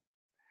working.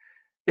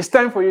 It's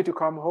time for you to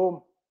come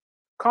home.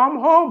 Come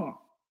home.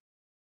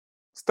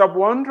 Stop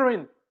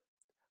wandering.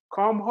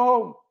 Come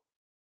home.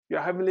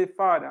 Your Heavenly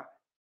Father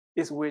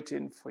is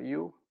waiting for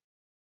you.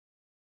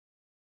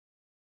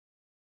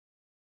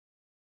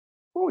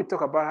 When we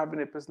talk about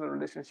having a personal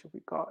relationship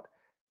with God,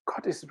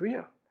 God is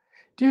real.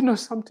 Do you know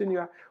something?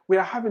 We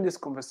are having this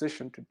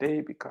conversation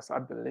today because I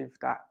believe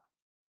that.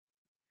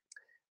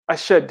 I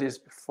shared this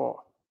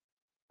before,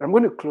 but I'm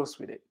going to close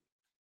with it.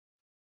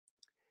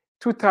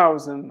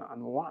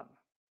 2001,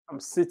 I'm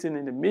sitting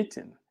in a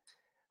meeting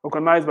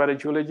organized by the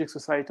Geologic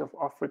Society of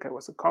Africa. It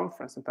was a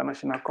conference,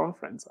 international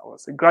conference. I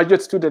was a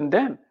graduate student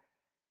then.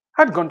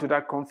 I'd gone to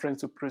that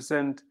conference to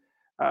present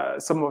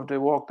some of the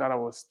work that I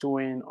was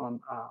doing on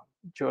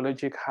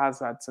geologic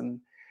hazards and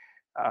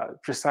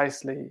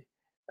precisely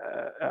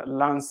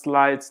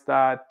landslides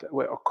that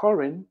were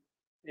occurring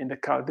in the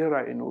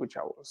caldera in which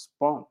I was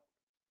born.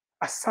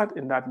 I sat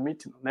in that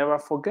meeting, I'll never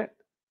forget.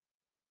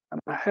 And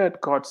I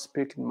heard God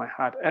speak in my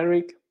heart,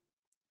 Eric,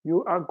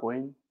 you are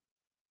going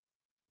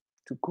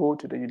to go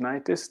to the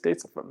United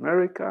States of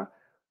America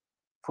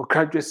for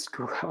graduate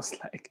school. I was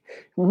like,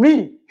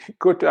 me?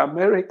 Go to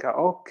America?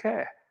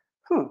 Okay.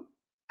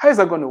 How is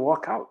that going to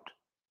work out?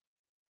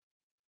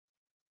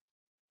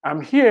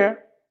 I'm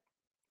here.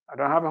 I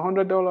don't have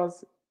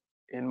 $100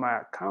 in my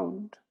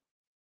account.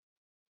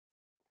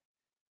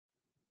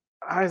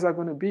 How is that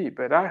going to be?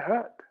 But I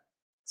heard.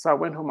 So I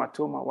went home, I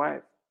told my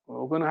wife,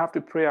 we're going to have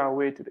to pray our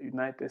way to the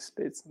United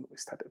States. And we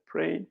started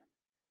praying.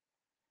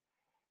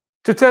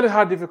 To tell you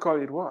how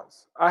difficult it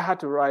was, I had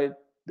to write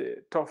the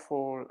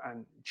TOEFL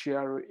and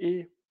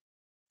GRE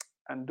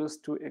and those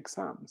two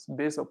exams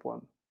based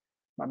upon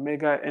my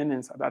mega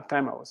earnings. At that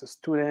time, I was a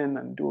student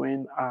and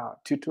doing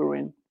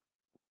tutoring.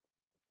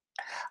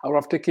 I would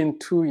have taken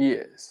 2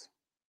 years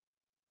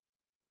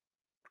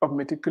of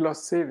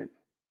meticulous saving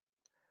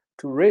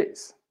to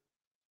raise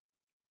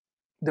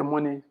the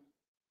money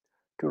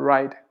to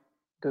write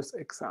those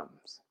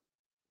exams.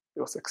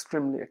 It was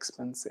extremely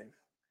expensive.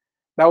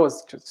 That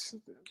was just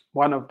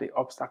one of the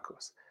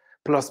obstacles,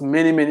 plus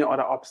many, many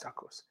other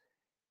obstacles.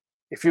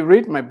 If you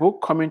read my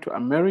book, Coming to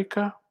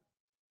America,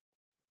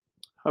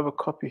 I have a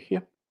copy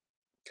here.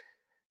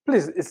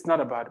 Please, it's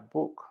not about a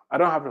book. I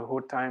don't have the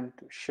whole time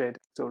to share the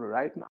story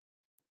right now,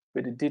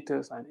 but the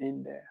details are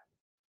in there.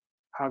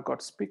 How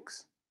God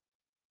speaks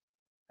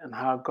and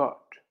how God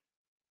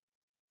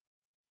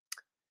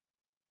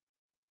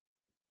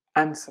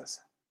answers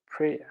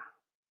prayer.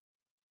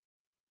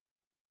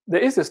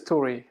 There is a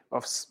story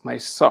of my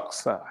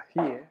socks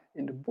here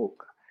in the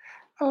book.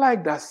 I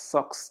like that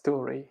socks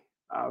story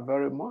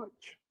very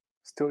much.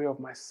 Story of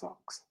my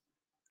socks.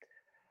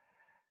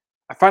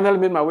 I finally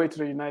made my way to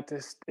the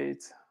United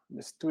States. I'm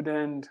a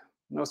student,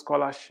 no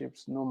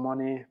scholarships, no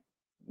money,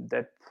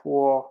 dead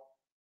poor,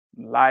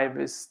 life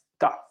is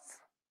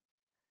tough.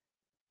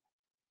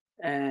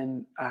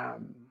 And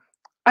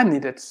I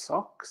needed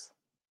socks.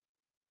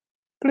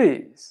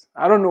 Please,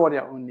 I don't know what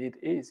your own need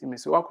is. You may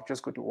say, well, I could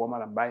just go to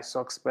Walmart and buy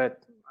socks,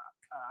 but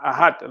I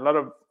had a lot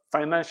of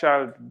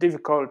financial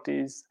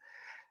difficulties.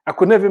 I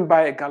couldn't even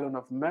buy a gallon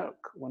of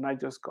milk when I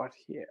just got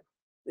here.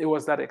 It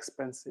was that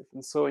expensive.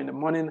 And so in the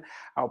morning,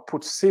 I'll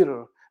put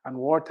cereal and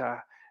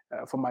water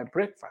for my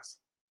breakfast.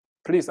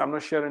 Please, I'm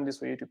not sharing this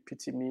for you to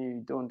pity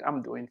me. Don't.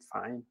 I'm doing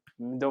fine.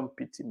 Don't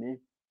pity me.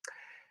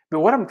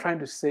 But what I'm trying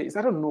to say is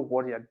I don't know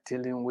what you're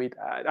dealing with.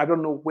 I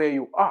don't know where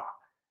you are.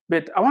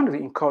 But I want to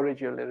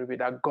encourage you a little bit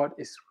that God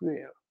is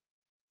real.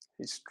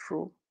 He's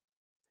true.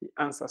 He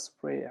answers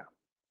prayer.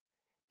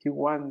 He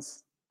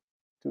wants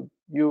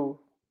you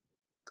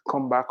to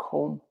come back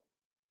home.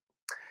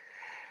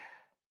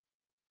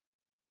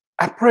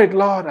 I prayed,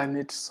 Lord, I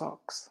need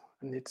socks.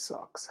 I need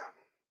socks.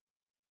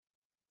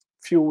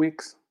 A few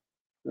weeks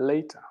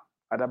later,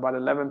 at about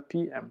 11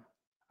 p.m.,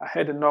 I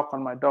heard a knock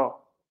on my door.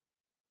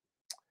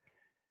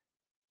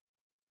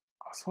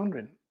 I was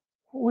wondering,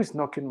 who is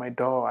knocking my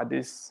door at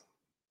this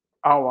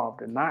hour of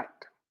the night?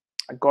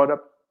 I got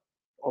up,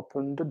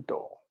 opened the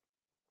door,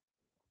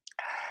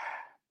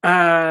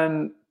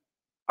 and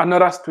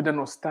another student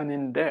was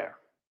standing there.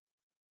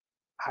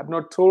 I had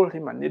not told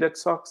him I needed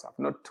socks. I've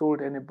not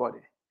told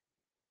anybody.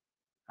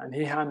 And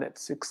he handed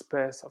 6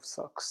 pairs of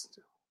socks.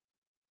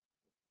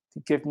 He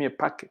gave me a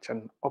package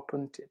and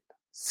opened it.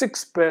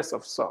 6 pairs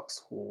of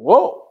socks.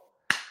 Whoa!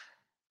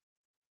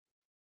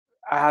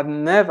 I had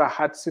never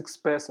had 6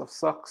 pairs of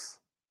socks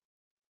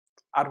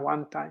at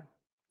one time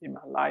in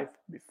my life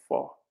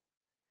before.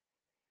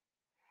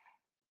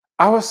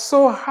 I was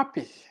so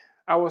happy.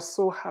 I was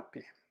so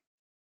happy.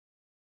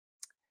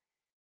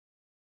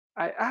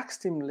 I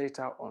asked him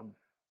later on,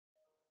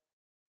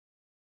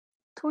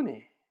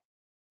 Tony,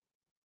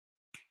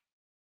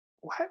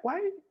 why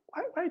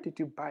did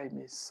you buy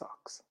me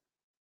socks?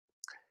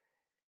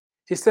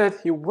 He said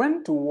he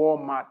went to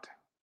Walmart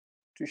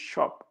to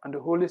shop and the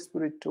Holy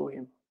Spirit told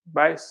him,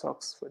 buy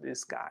socks for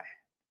this guy.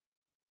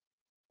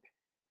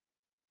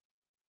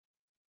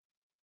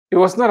 It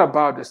was not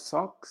about the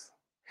socks.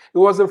 It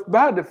was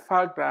about the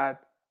fact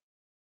that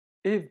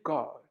if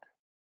God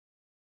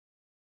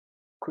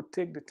could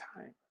take the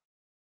time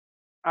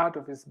out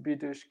of his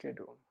busy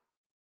schedule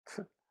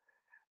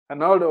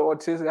and all the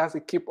odds he has to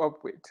keep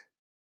up with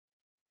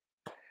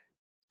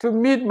to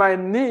meet my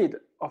need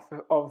of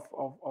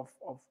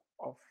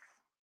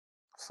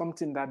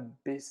something that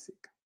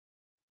basic,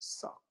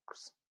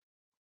 socks,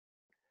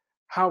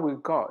 how will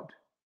God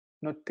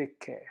not take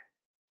care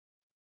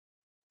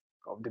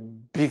of the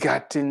bigger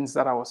things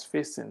that I was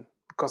facing?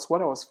 Because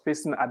what I was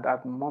facing at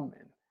that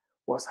moment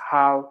was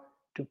how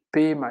to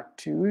pay my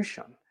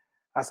tuition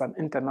as an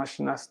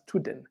international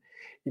student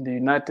in the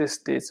United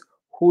States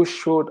who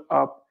showed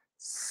up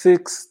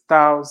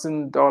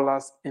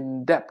 $6,000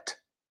 in debt.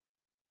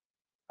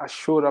 I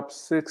showed up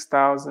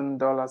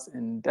 $6,000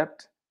 in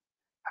debt,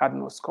 had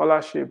no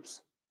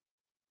scholarships.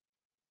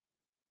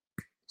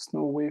 There's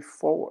no way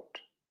forward.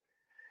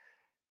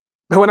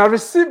 But when I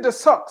received the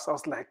socks, I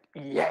was like,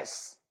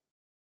 yes,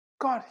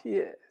 God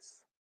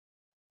hears.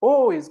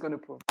 Oh, He's going to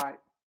provide.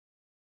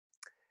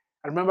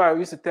 I remember I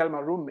used to tell my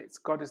roommates,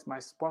 God is my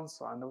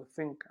sponsor, and they would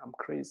think I'm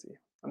crazy.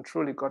 And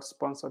truly, God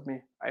sponsored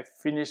me. I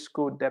finished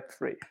school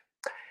debt-free.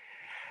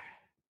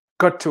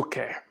 God took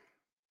care.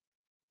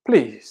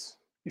 Please,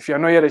 if you're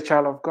not yet a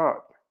child of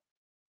God,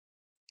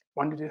 I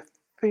want you to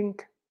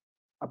think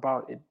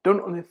about it.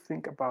 Don't only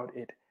think about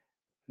it.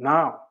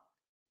 Now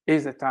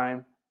is the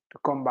time to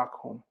come back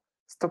home.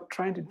 Stop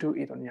trying to do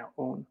it on your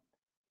own.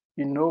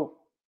 You know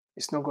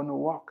it's not going to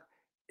work.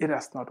 It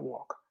has not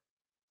worked.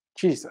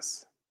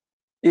 Jesus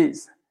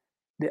is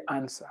the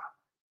answer.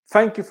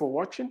 Thank you for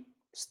watching.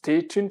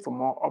 Stay tuned for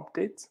more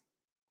updates.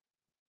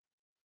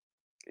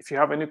 If you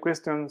have any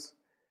questions,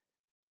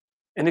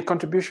 any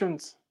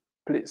contributions,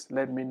 please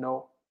let me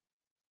know.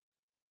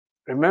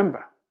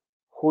 Remember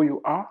who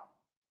you are.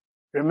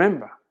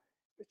 Remember,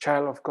 the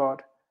child of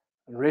God,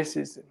 and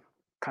racism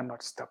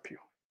cannot stop you.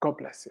 God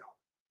bless you.